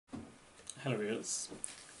Hello viewers,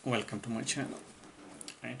 welcome to my channel.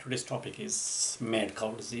 And today's topic is mad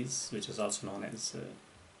cow disease, which is also known as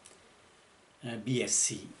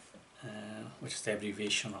BSE, which is the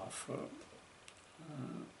abbreviation of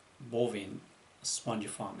Bovine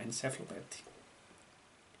Spongiform Encephalopathy.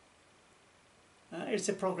 It's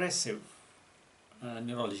a progressive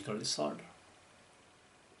neurological disorder,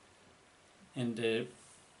 and the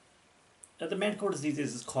mad cow disease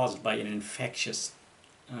is caused by an infectious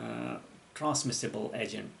transmissible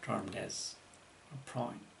agent termed as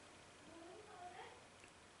proin.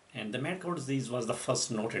 And the mad cow disease was the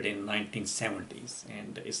first noted in 1970s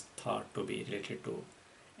and is thought to be related to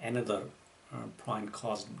another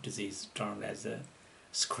proin-caused disease termed as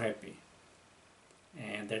scrapie,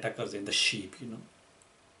 and that occurs in the sheep,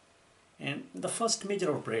 And the first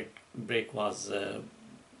major outbreak was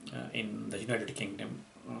in the United Kingdom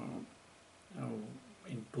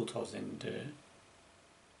in 2010,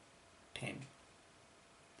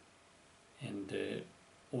 and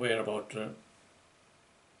where about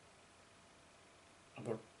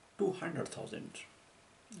 200,000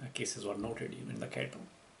 cases were noted in the cattle.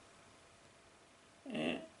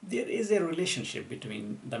 There is a relationship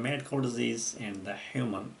between the mad cow disease and the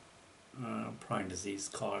human proin disease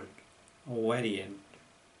called variant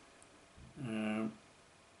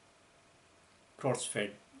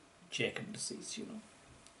cross-fed Jacob disease,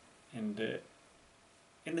 and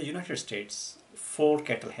in the United States, 4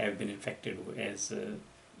 cattle have been infected as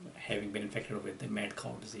having been infected with the mad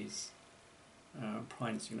cow disease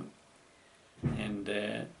proins, and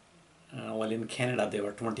while in Canada there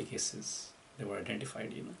were 20 cases that were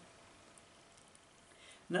identified,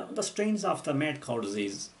 Now the strains of the mad cow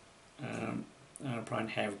disease proin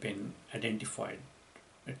have been identified: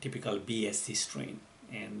 a typical BSE strain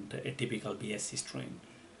and a typical BSE strain.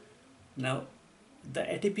 Now, the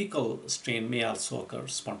atypical strain may also occur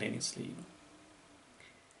spontaneously.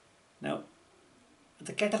 Now,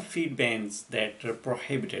 the cattle feed bans that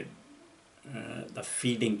prohibited the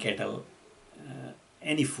feeding cattle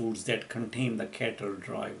any foods that contain the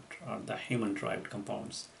cattle-derived or the human-derived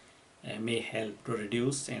compounds may help to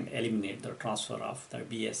reduce and eliminate the transfer of the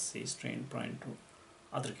BSE strain proin to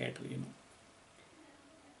other cattle,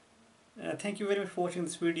 Thank you very much for watching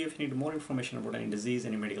this video. If you need more information about any disease,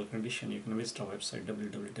 any medical condition, you can visit our website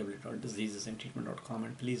www.diseasesandtreatment.com,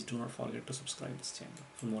 and please do not forget to subscribe to this channel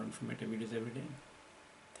for more informative videos every day.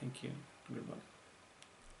 Thank you. Goodbye.